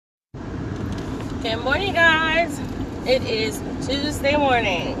Good morning, guys. It is Tuesday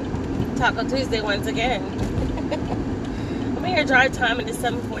morning. Taco Tuesday once again. I'm here drive time. It is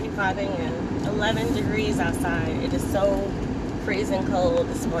 7:45 a.m. 11 degrees outside. It is so freezing cold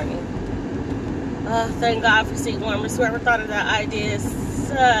this morning. Thank God for seat warmers. Whoever thought of that idea is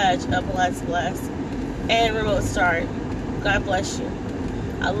such a bless. And remote start. God bless you.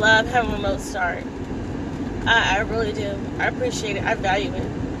 I love having remote start. I really do. I appreciate it. I value it.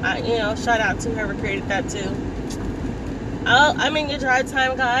 Shout out to whoever created that too. I'm in your drive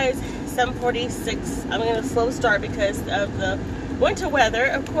time, guys. 7:46. I'm going to slow start because of the winter weather.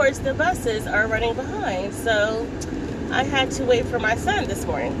 Of course, the buses are running behind, so I had to wait for my son this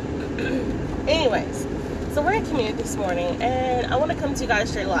morning. Anyways, so we're in commute this morning, and I want to come to you guys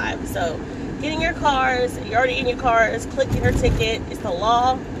straight live. So get in your cars. You're already in your cars. Click your ticket. It's the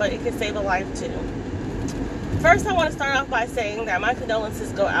law, but it can save a life too. First, I want to start off by saying that my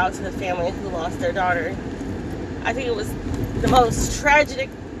condolences go out to the family who lost their daughter. I think it was the most tragic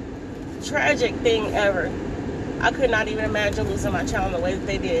thing ever. I could not even imagine losing my child in the way that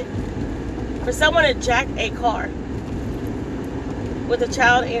they did. For someone to jack a car with a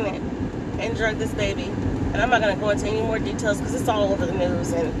child in it and drug this baby, and I'm not going to go into any more details because it's all over the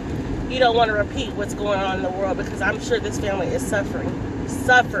news, and you don't want to repeat what's going on in the world because I'm sure this family is suffering.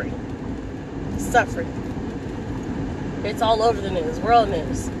 It's all over the news, world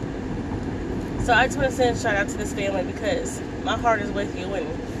news. So I just want to send a shout out to this family because my heart is with you, and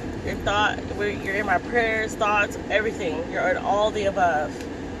you're in my prayers, thoughts, everything. You're in all the above.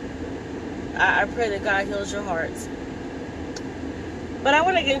 I pray that God heals your hearts. But I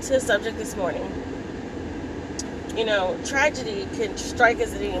want to get into the subject this morning. Tragedy can strike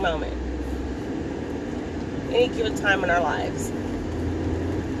us at any moment, any given time in our lives.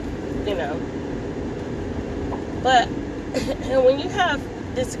 But when you have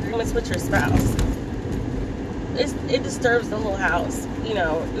disagreements with your spouse, it disturbs the whole house.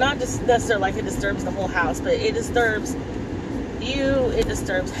 Not just necessarily like it disturbs the whole house, but it disturbs you, it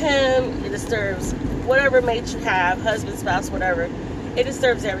disturbs him, it disturbs whatever mate you have, husband, spouse, whatever. It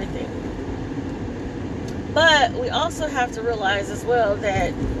disturbs everything. But we also have to realize as well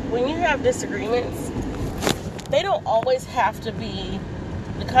that when you have disagreements, they don't always have to be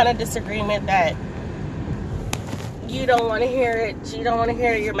the kind of disagreement that you don't want to hear it. You don't want to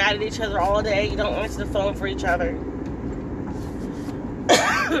hear it. You're mad at each other all day. You don't answer the phone for each other.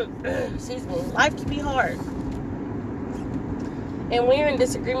 Excuse me. Life can be hard. And when you're in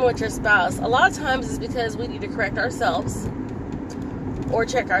disagreement with your spouse, a lot of times it's because we need to correct ourselves or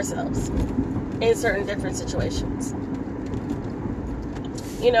check ourselves in certain different situations.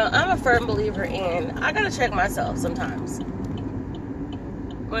 I'm a firm believer in I gotta check myself sometimes.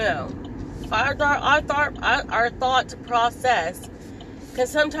 Our thought process can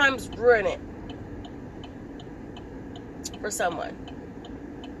sometimes ruin it for someone.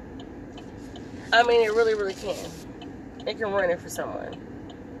 I mean, it really, really can. It can ruin it for someone.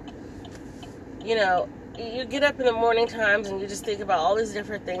 You get up in the morning times and you just think about all these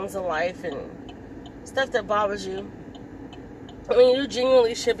different things in life and stuff that bothers you. I mean, you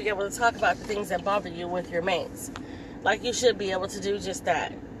genuinely should be able to talk about the things that bother you with your mates. Like, you should be able to do just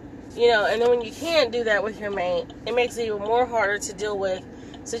that. And then when you can't do that with your mate, it makes it even more harder to deal with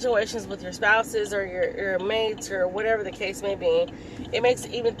situations with your spouses or your mates or whatever the case may be. It makes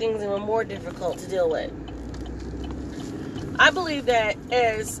things even more difficult to deal with. I believe that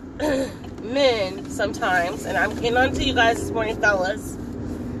as men sometimes, and I'm getting on to you guys this morning, fellas,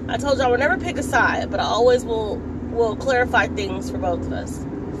 I told you I would never pick a side, but I always will clarify things for both of us.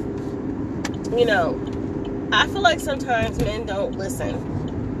 I feel like sometimes men don't listen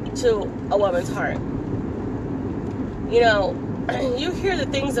to a woman's heart. You hear the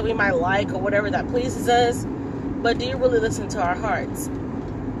things that we might like or whatever that pleases us, but do you really listen to our hearts?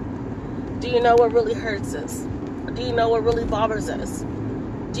 Do you know what really hurts us? Do you know what really bothers us?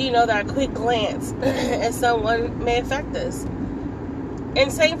 Do you know that a quick glance at someone may affect us?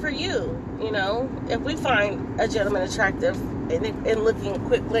 And same for you. If we find a gentleman attractive and looking a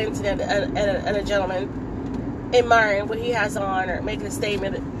quick glance at a gentleman, admiring what he has on or making a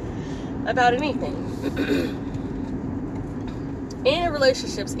statement about anything. In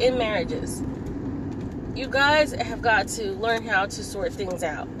relationships, in marriages, you guys have got to learn how to sort things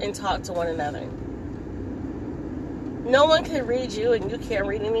out and talk to one another. No one can read you and you can't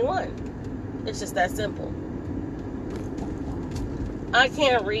read anyone. It's just that simple. I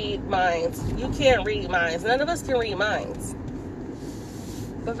can't read minds. You can't read minds. None of us can read minds.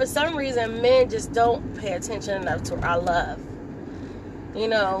 But for some reason, men just don't pay attention enough to our love. You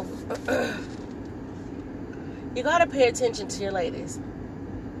got to pay attention to your ladies.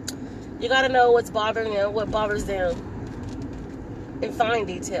 You got to know what's bothering them, what bothers them in fine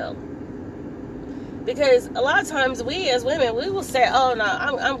detail. Because a lot of times we as women, we will say, oh, no,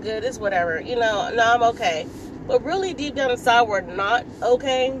 I'm good, it's whatever. You know, no, I'm okay. But really deep down inside, we're not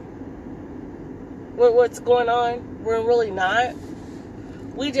okay with what's going on. We're really not.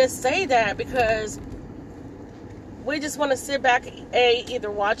 We just say that because we just want to sit back, A, either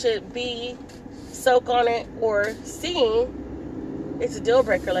watch it, B, soak on it, or C, it's a deal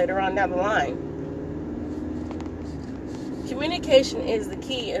breaker later on down the line. Communication is the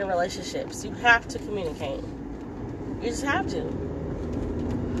key in relationships. You have to communicate. You just have to.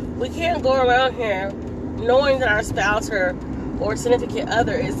 We can't go around here knowing that our spouse or significant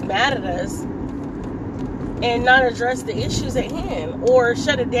other is mad at us and not address the issues at hand, or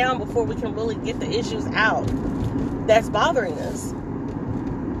shut it down before we can really get the issues out that's bothering us.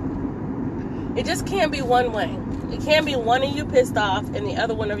 It just can't be one way. It can't be one of you pissed off and the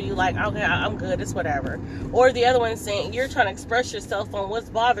other one of you like, okay, I'm good, it's whatever. Or the other one saying, you're trying to express yourself on what's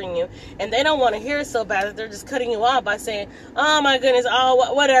bothering you, and they don't want to hear it so bad that they're just cutting you off by saying, oh my goodness,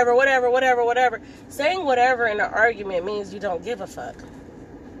 oh, whatever. Saying whatever in an argument means you don't give a fuck.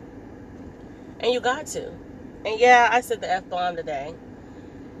 And you got to. And yeah, I said the F-bomb today.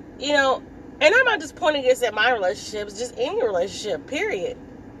 You know, and I'm not just pointing this at my relationships, just any relationship, period.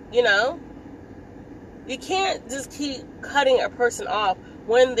 You know? You can't just keep cutting a person off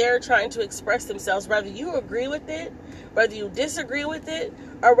when they're trying to express themselves, whether you agree with it, whether you disagree with it,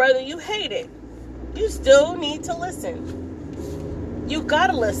 or whether you hate it. You still need to listen. You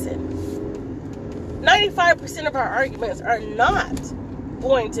gotta listen. 95% of our arguments are not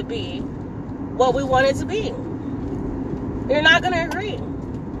going to be what we want it to be. You're not going to agree.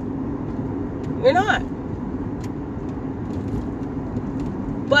 You're not.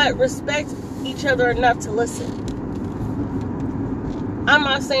 But respect each other enough to listen. I'm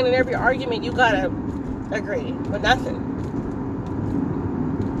not saying in every argument you gotta agree with nothing.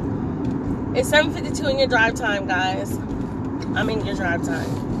 It's 7:52 in your drive time, guys. I'm in your drive time.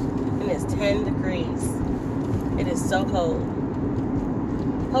 And it's 10 degrees. It is so cold.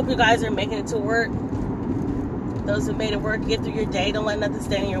 Hope you guys are making it to work. Those who made it work, get through your day. Don't let nothing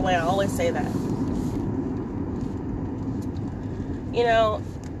stand in your way. I always say that. You know,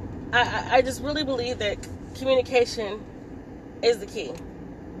 I just really believe that communication is the key.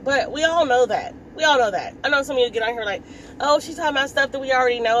 But we all know that. We all know that. I know some of you get on here like, oh, she's talking about stuff that we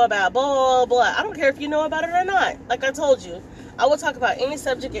already know about, blah, blah, blah. I don't care if you know about it or not. Like I told you, I will talk about any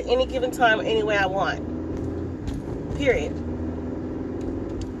subject at any given time, any way I want. Period.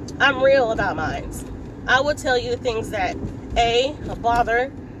 I'm real about mine. I will tell you the things that A,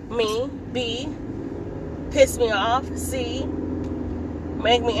 bother me, B, piss me off, C,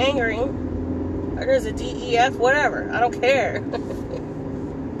 make me angry, or there's a DEF, whatever. I don't care.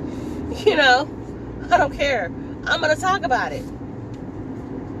 You know, I don't care. I'm going to talk about it.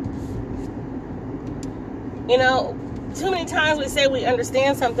 You know, too many times we say we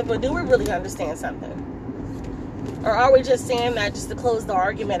understand something, but do we really understand something? Or are we just saying that just to close the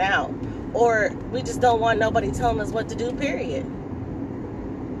argument out? Or we just don't want nobody telling us what to do, period.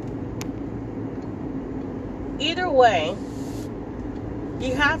 Either way,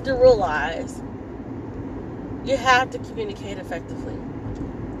 you have to realize you have to communicate effectively.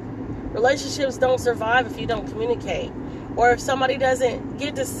 Relationships don't survive if you don't communicate. Or if somebody doesn't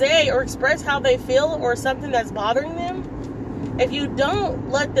get to say or express how they feel or something that's bothering them, if you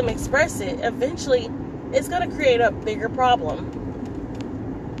don't let them express it, eventually it's going to create a bigger problem.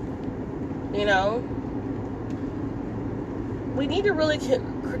 You know? We need to really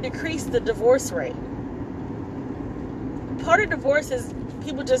decrease the divorce rate. Part of divorce is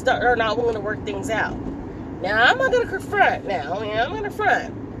people just are not willing to work things out. Now, I'm not going to confront now. I'm going to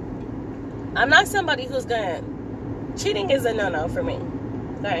front. I'm not somebody who's going to... Cheating is a no-no for me.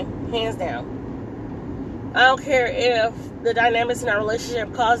 Okay? Hands down. I don't care if the dynamics in our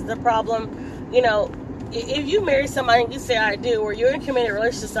relationship causes the problem. You know, if you marry somebody and you say, I do, or you're in a committed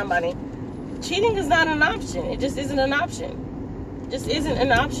relationship with somebody, cheating is not an option. It just isn't an option. It just isn't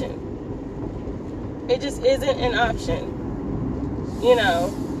an option. It just isn't an option. You know,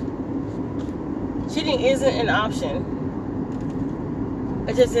 cheating isn't an option.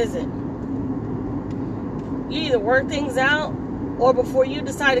 It just isn't. You either work things out, or before you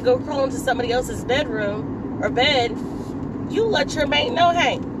decide to go crawl into somebody else's bedroom or bed, you let your mate know,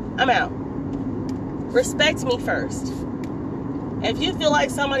 hey, I'm out. Respect me first. If you feel like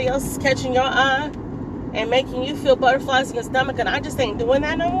somebody else is catching your eye and making you feel butterflies in your stomach and I just ain't doing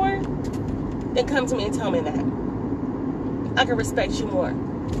that no more, then come to me and tell me that. I can respect you more.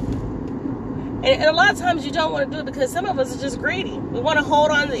 And a lot of times you don't want to do it because some of us are just greedy. We want to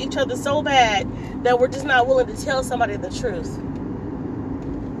hold on to each other so bad that we're just not willing to tell somebody the truth.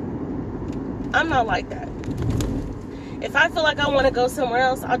 I'm not like that. If I feel like I want to go somewhere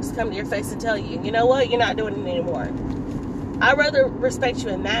else, I'll just come to your face and tell you, you know what, you're not doing it anymore. I'd rather respect you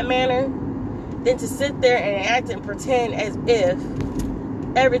in that manner than to sit there and act and pretend as if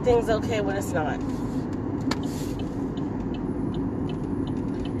everything's okay when it's not.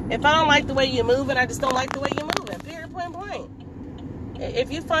 If I don't like the way you're moving, I just don't like the way you're moving. Period, point blank.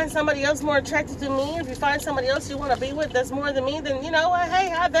 If you find somebody else more attractive than me, if you find somebody else you want to be with that's more than me, then you know what, hey,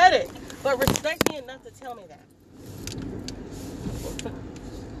 have at it. But respect me enough to tell me that.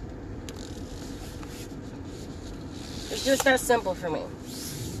 It's just that simple for me.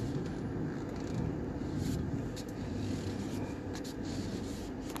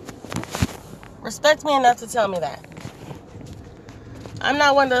 Respect me enough to tell me that. I'm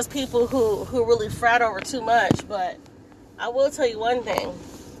not one of those people who really frat over too much, but I will tell you one thing.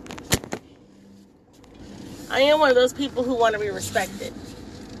 I am one of those people who want to be respected.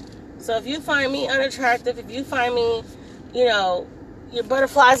 So if you find me unattractive, if you find me, you know, your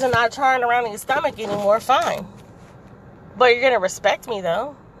butterflies are not charring around in your stomach anymore, fine. But you're going to respect me,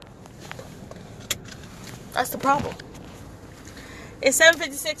 though. That's the problem. It's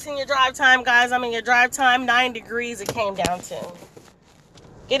 7:56 in your drive time, guys. I'm in your drive time. 9 degrees it came down to.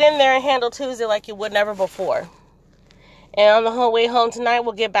 Get in there and handle Tuesday like you would never before. And on the whole way home tonight,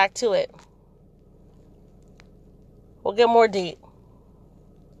 we'll get back to it. We'll get more deep.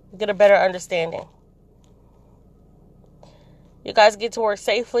 We'll get a better understanding. You guys get to work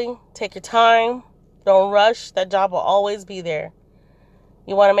safely. Take your time. Don't rush. That job will always be there.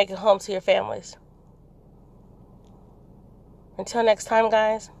 You want to make it home to your families. Until next time,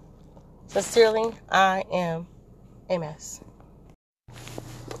 guys. Sincerely, I am a mess.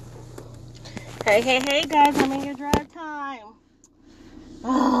 Hey, guys. I'm in your drive time.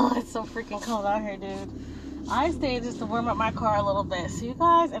 Oh, it's so freaking cold out here, dude. I stayed just to warm up my car a little bit. So you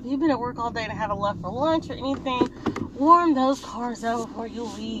guys, if you've been at work all day and haven't left for lunch or anything, warm those cars up before you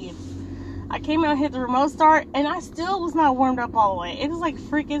leave. I came out and hit the remote start, and I still was not warmed up all the way. It is like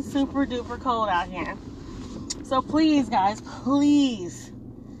freaking super duper cold out here. So please, guys, please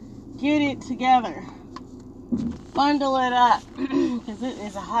get it together. Bundle it up, because it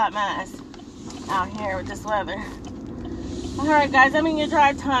is a hot mess out here with this weather. Alright, guys, I'm in your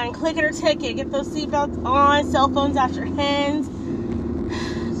drive time. Click it or ticket. Get those seatbelts on. Cell phones out your hands.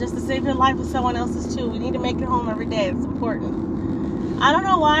 Just to save your life with someone else's, too. We need to make it home every day. It's important. I don't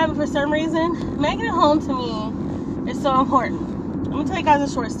know why, but for some reason, making it home to me is so important. I'm going to tell you guys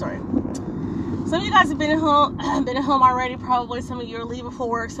a short story. Some of you guys have been at home already, probably. Some of you are leaving for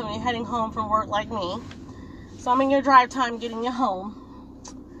work. Some of you are heading home from work like me. So I'm in your drive time getting you home.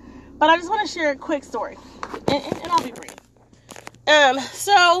 But I just want to share a quick story. And I'll be brief.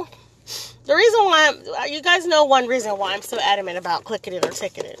 So the reason why, you guys know one reason why I'm so adamant about clicking it or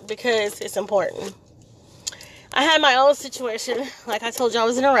ticketing it, because it's important. I had my own situation, like I told you, I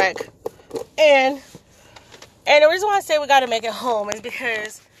was in a wreck, and the reason why I say we got to make it home is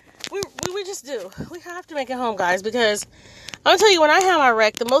because we just do. We have to make it home, guys, because I'm gonna tell you, when I had my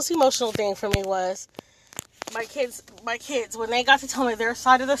wreck, the most emotional thing for me was my kids, when they got to tell me their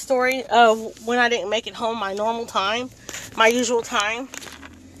side of the story of when I didn't make it home my normal time, my usual time.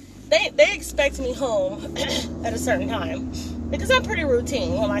 They expect me home at a certain time because I'm pretty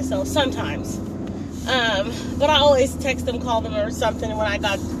routine with myself sometimes. But I always text them, call them, or something when I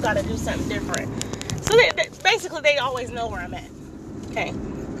got to do something different. So basically, they always know where I'm at. Okay.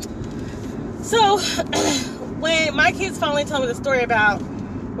 So when my kids finally told me the story about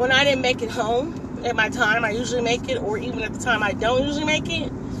when I didn't make it home at my time I usually make it, or even at the time I don't usually make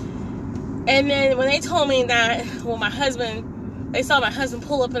it. And then when they told me that, well, they saw my husband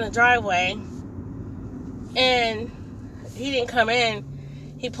pull up in the driveway and he didn't come in.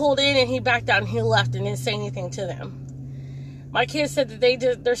 He pulled in and he backed out and he left and didn't say anything to them. My kids said that they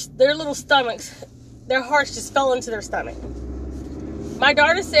just, their little stomachs, their hearts just fell into their stomach. My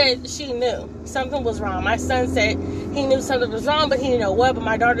daughter said she knew something was wrong. My son said he knew something was wrong, but he didn't know what. But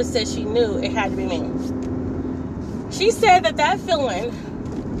my daughter said she knew it had to be me. She said that feeling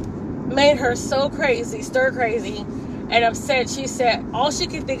made her so crazy, stir crazy, and upset. She said all she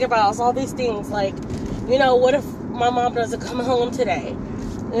could think about was all these things, like, you know, what if my mom doesn't come home today?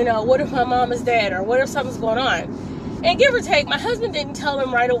 You know, what if my mom is dead? Or what if something's going on? And give or take, my husband didn't tell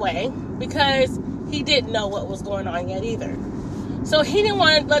them right away because he didn't know what was going on yet either. So he didn't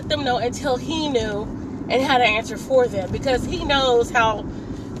want to let them know until he knew and had an answer for them, because he knows how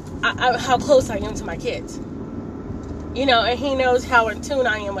close I am to my kids. You know, and he knows how in tune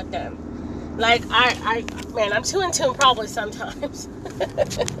I am with them. Like, man, I'm too in tune probably sometimes.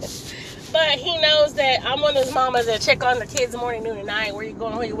 But he knows that I'm one of those mamas that check on the kids morning, noon, and night. Where you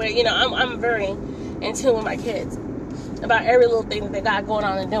going, where you where. You know, I'm very in tune with my kids about every little thing that they got going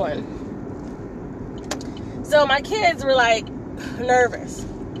on and doing. So my kids were like nervous.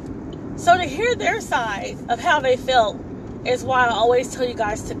 So to hear their side of how they felt is why I always tell you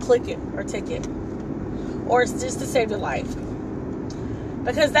guys to click it or ticket, or it's just to save your life.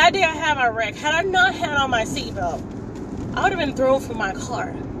 Because that day I had my wreck, had I not had on my seatbelt, I would have been thrown from my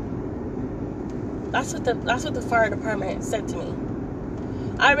car. That's what the fire department said to me.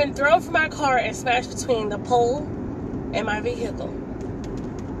 I'd been thrown from my car and smashed between the pole and my vehicle.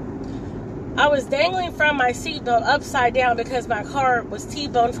 I was dangling from my seatbelt upside down because my car was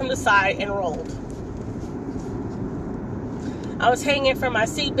T-boned from the side and rolled. I was hanging from my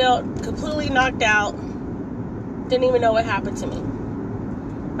seatbelt, completely knocked out. Didn't even know what happened to me.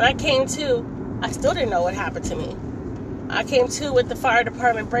 When I came to, I still didn't know what happened to me. I came to with the fire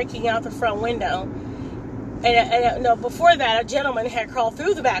department breaking out the front window. And no, before that, a gentleman had crawled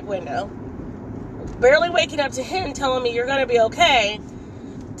through the back window, barely waking up to him telling me, "You're going to be okay,"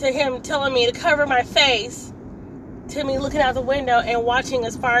 to him telling me to cover my face, to me looking out the window and watching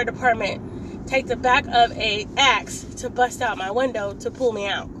his fire department take the back of a axe to bust out my window to pull me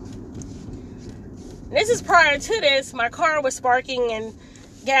out. And this is prior to this. My car was sparking and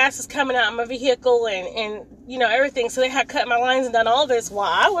gas was coming out of my vehicle and you know, everything. So they had cut my lines and done all this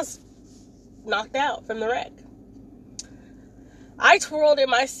while I was knocked out from the wreck. I twirled in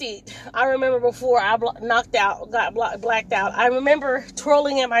my seat. I remember before I knocked out, got blacked out, I remember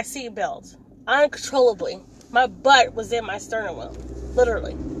twirling in my seatbelt uncontrollably. My butt was in my sternum wheel,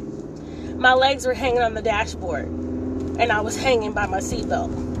 literally. My legs were hanging on the dashboard, and I was hanging by my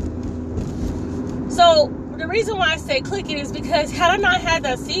seatbelt. So the reason why I say click it is because had I not had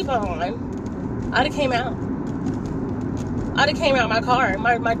that seatbelt on, I'd have came out. I'd have came out my car.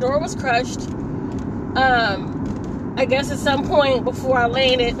 My door was crushed. I guess at some point before I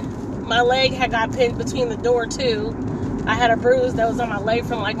landed, my leg had got pinned between the door too. I had a bruise that was on my leg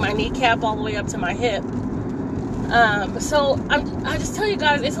from like my kneecap all the way up to my hip. So I just tell you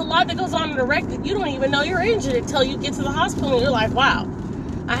guys, it's a lot that goes on in the wreck that you don't even know you're injured until you get to the hospital and you're like, wow.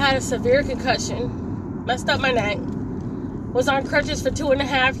 I had a severe concussion, messed up my neck, was on crutches for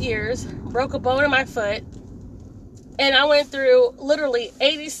 2.5 years, broke a bone in my foot, and I went through literally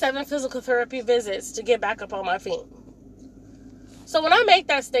 87 physical therapy visits to get back up on my feet. So when I make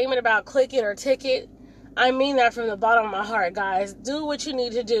that statement about click it or ticket, I mean that from the bottom of my heart, guys. Do what you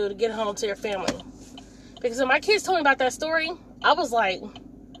need to do to get home to your family. Because when my kids told me about that story, I was like,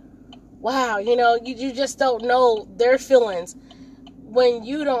 wow, you know, you just don't know their feelings when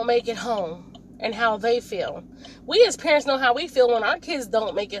you don't make it home and how they feel. We as parents know how we feel when our kids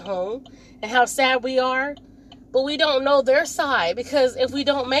don't make it home and how sad we are, but we don't know their side because if we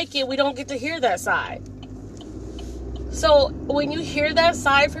don't make it, we don't get to hear that side. So when you hear that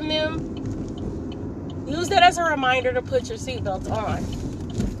side from them, use that as a reminder to put your seatbelts on.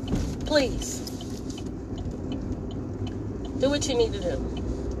 Please. Do what you need to do.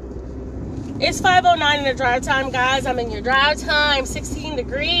 It's 5:09 in the drive time, guys. I'm in your drive time. 16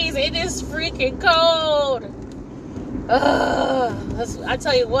 degrees. It is freaking cold. I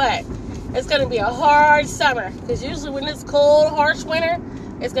tell you what, it's going to be a hard summer. Because usually when it's cold, harsh winter,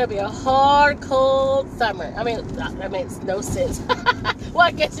 it's going to be a hard, cold summer. I mean, that makes no sense. Well,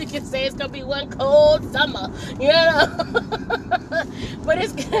 I guess you could say it's going to be one cold summer, you know. But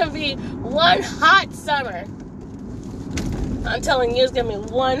it's going to be one hot summer. I'm telling you, it's going to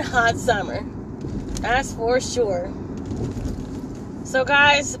be one hot summer. That's for sure. So,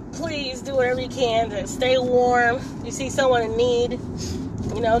 guys, please do whatever you can to stay warm. You see someone in need,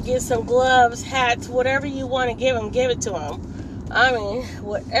 you know, get some gloves, hats, whatever you want to give them, give it to them. I mean,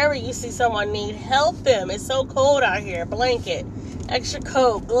 whatever you see someone need, help them. It's so cold out here. Blanket, extra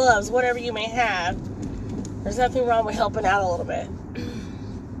coat, gloves, whatever you may have. There's nothing wrong with helping out a little bit.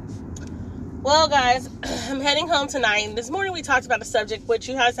 Well, guys, I'm heading home tonight. This morning we talked about a subject which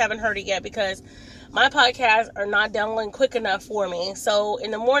you guys haven't heard it yet because my podcasts are not downloading quick enough for me. So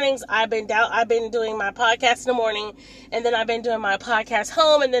in the mornings, I've been doing my podcast in the morning, and then I've been doing my podcast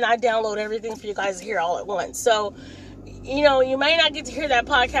home, and then I download everything for you guys to hear all at once. So, you know, you may not get to hear that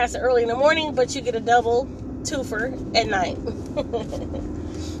podcast early in the morning, but you get a double twofer at night.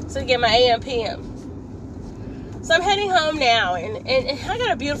 So you get my AM, PM. So I'm heading home now, and I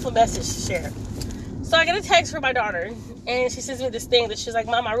got a beautiful message to share. So I got a text from my daughter, and she sends me this thing that she's like,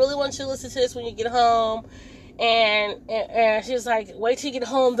 Mom, I really want you to listen to this when you get home. And she's like, wait till you get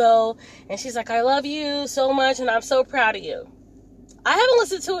home, though. And she's like, I love you so much, and I'm so proud of you. I haven't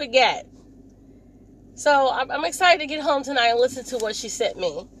listened to it yet. So I'm excited to get home tonight and listen to what she sent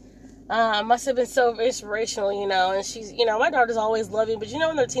me. Must have been so inspirational, you know. And she's, you know, my daughters always love you, but you know,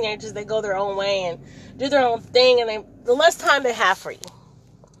 when they're teenagers, they go their own way and do their own thing, and the less time they have for you.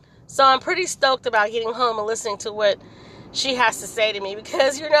 So I'm pretty stoked about getting home and listening to what she has to say to me,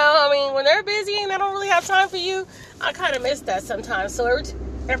 because, you know, I mean, when they're busy and they don't really have time for you, I kind of miss that sometimes. So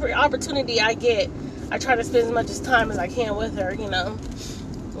every opportunity I get, I try to spend as much time as I can with her, you know.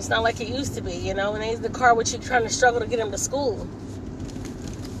 It's not like it used to be, you know, when they in the car with you trying to struggle to get them to school.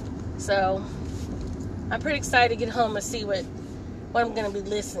 So I'm pretty excited to get home and see what I'm going to be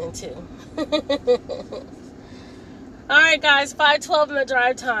listening to. All right, guys, 5:12 in the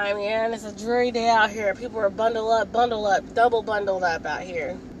drive time, yeah, and it's a dreary day out here. People are bundled up, double bundled up out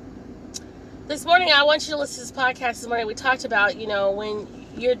here. This morning, I want you to listen to this podcast this morning. We talked about, you know, when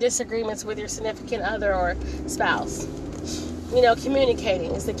your disagreements with your significant other or spouse, you know,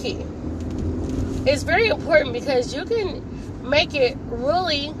 communicating is the key. It's very important because you can make it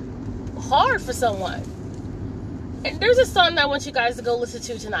really hard for someone. And there's a song that I want you guys to go listen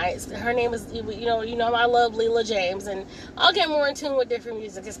to tonight. Her name is, you know, I love Leela James, and I'll get more in tune with different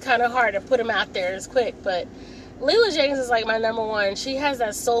music. It's kind of hard to put them out there as quick, but Leela James is like my number one. She has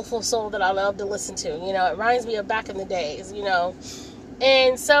that soulful soul that I love to listen to. You know, it reminds me of back in the days, you know.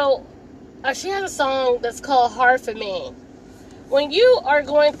 And so she has a song that's called Hard for Me. When you are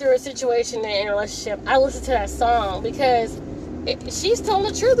going through a situation in a relationship, I listen to that song because she's telling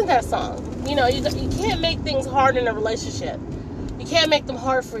the truth in that song. You know, you can't make things hard in a relationship. You can't make them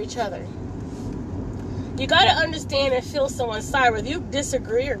hard for each other. You got to understand and feel someone's side. Whether you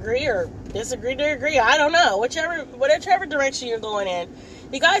disagree, agree, or disagree to agree, I don't know. Whichever direction you're going in,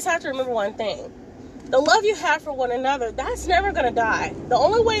 you guys have to remember one thing. The love you have for one another, that's never going to die. The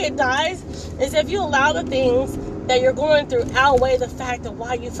only way it dies is if you allow the things that you're going through outweigh the fact of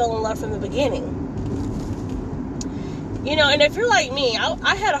why you fell in love from the beginning. You know, and if you're like me,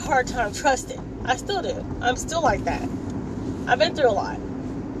 I had a hard time trusting. I still do. I'm still like that. I've been through a lot.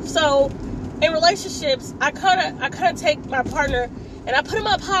 So, in relationships, I kind of take my partner and I put him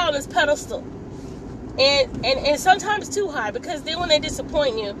up high on this pedestal. And sometimes too high, because then when they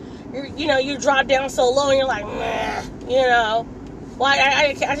disappoint you, you drop down so low and you're like, meh, you know. Well,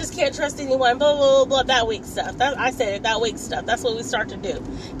 I just can't trust anyone, blah, blah, blah, that weak stuff. That weak stuff. That's what we start to do.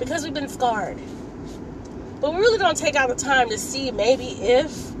 Because we've been scarred. But we really don't take out the time to see maybe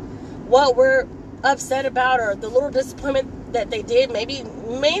if what we're upset about or the little disappointment that they did may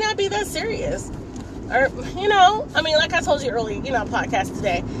not be that serious. Or, you know, I mean, like I told you earlier, you know, podcast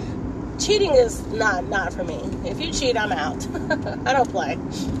today, cheating is not for me. If you cheat, I'm out. I don't play.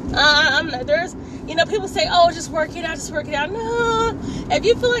 There's, you know, people say, oh, just work it out. No. If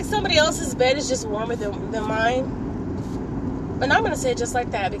you feel like somebody else's bed is just warmer than mine, and I'm going to say it just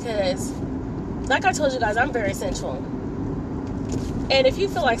like that because, like I told you guys, I'm very sensual. And if you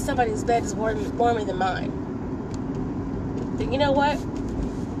feel like somebody's bed is warmer than mine, then you know what?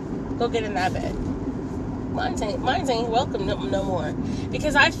 Go get in that bed. Mine ain't welcome no more.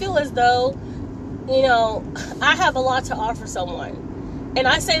 Because I feel as though, you know, I have a lot to offer someone. And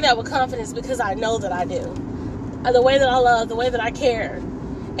I say that with confidence because I know that I do. The way that I love, the way that I care.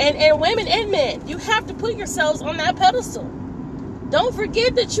 And women and men, you have to put yourselves on that pedestal. Don't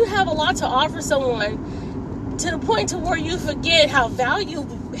forget that you have a lot to offer someone, to the point to where you forget how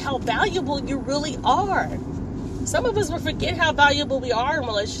valuable you really are. Some of us will forget how valuable we are in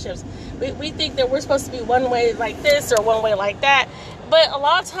relationships. We think that we're supposed to be one way like this or one way like that. But a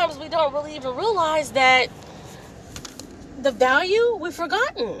lot of times we don't really even realize that the value we've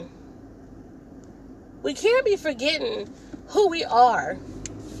forgotten. We can't be forgetting who we are.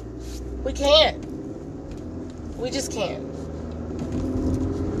 We can't. We just can't.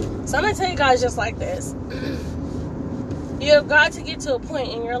 So I'm going to tell you guys just like this. You have got to get to a point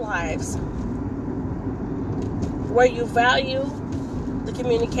in your lives where you value the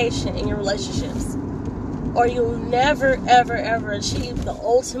communication in your relationships, or you'll never, ever, ever achieve the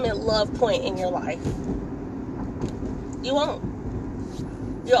ultimate love point in your life. You won't.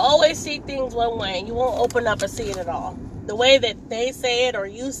 You'll always see things one way, and you won't open up and see it at all. The way that they say it or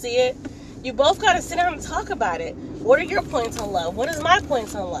you see it, you both got to sit down and talk about it. What are your points on love? What is my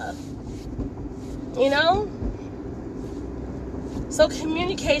points on love? You know? So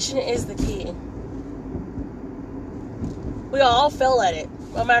communication is the key. We all fail at it.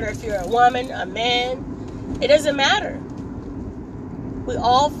 No matter if you're a woman, a man, it doesn't matter. We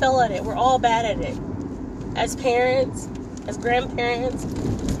all fail at it. We're all bad at it. As parents, as grandparents,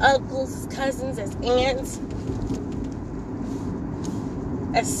 uncles, cousins, as aunts,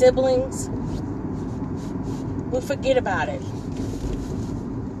 as siblings. We forget about it.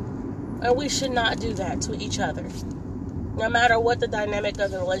 And we should not do that to each other, no matter what the dynamic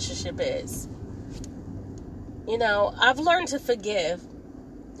of the relationship is. You know, I've learned to forgive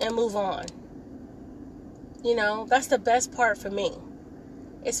and move on. You know, that's the best part for me.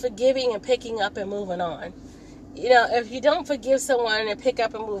 It's forgiving and picking up and moving on. You know, if you don't forgive someone and pick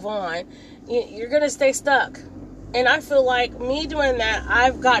up and move on, you're going to stay stuck. And I feel like me doing that,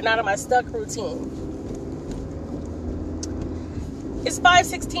 I've gotten out of my stuck routine. It's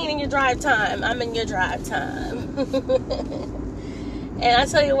 5:16 in your drive time. I'm in your drive time. And I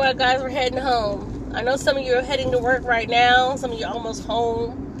tell you what, guys, we're heading home. I know some of you are heading to work right now. Some of you are almost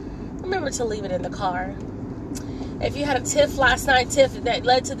home. Remember to leave it in the car. If you had a tiff last night, tiff that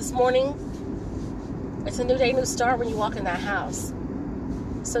led to this morning, it's a new day, new start when you walk in that house.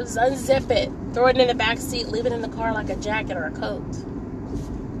 So just unzip it. Throw it in the back seat. Leave it in the car like a jacket or a coat.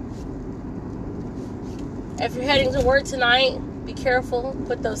 If you're heading to work tonight, be careful.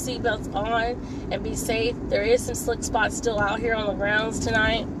 Put those seatbelts on and be safe. There is some slick spots still out here on the grounds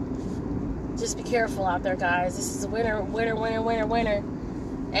tonight. Just be careful out there, guys. This is winter.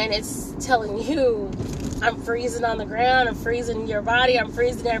 And it's telling you, I'm freezing on the ground. I'm freezing your body. I'm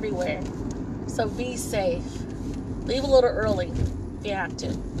freezing everywhere. So be safe. Leave a little early if you have to.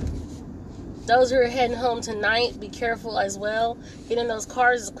 Those who are heading home tonight, be careful as well. Get in those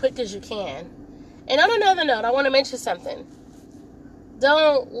cars as quick as you can. And on another note, I want to mention something.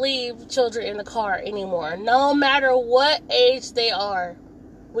 Don't leave children in the car anymore. No matter what age they are.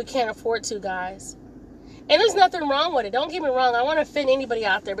 We can't afford to, guys. And there's nothing wrong with it. Don't get me wrong. I want to offend anybody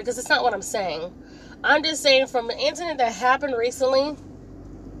out there because it's not what I'm saying. I'm just saying from the incident that happened recently,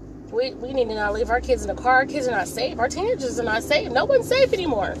 we need to not leave our kids in the car. Our kids are not safe. Our teenagers are not safe. No one's safe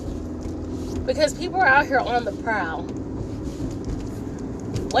anymore. Because people are out here on the prowl,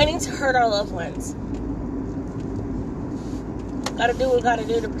 waiting to hurt our loved ones. Gotta do what we gotta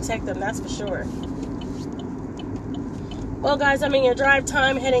do to protect them, that's for sure. Well, guys, I'm in your drive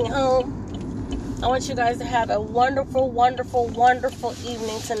time heading home. I want you guys to have a wonderful, wonderful, wonderful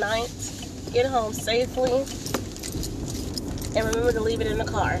evening tonight. Get home safely. And remember to leave it in the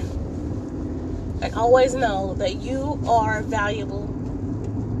car. And always know that you are valuable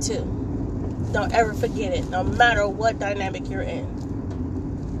too. Don't ever forget it, no matter what dynamic you're in.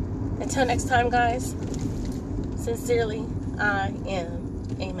 Until next time, guys, sincerely, I am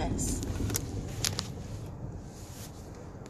a mess.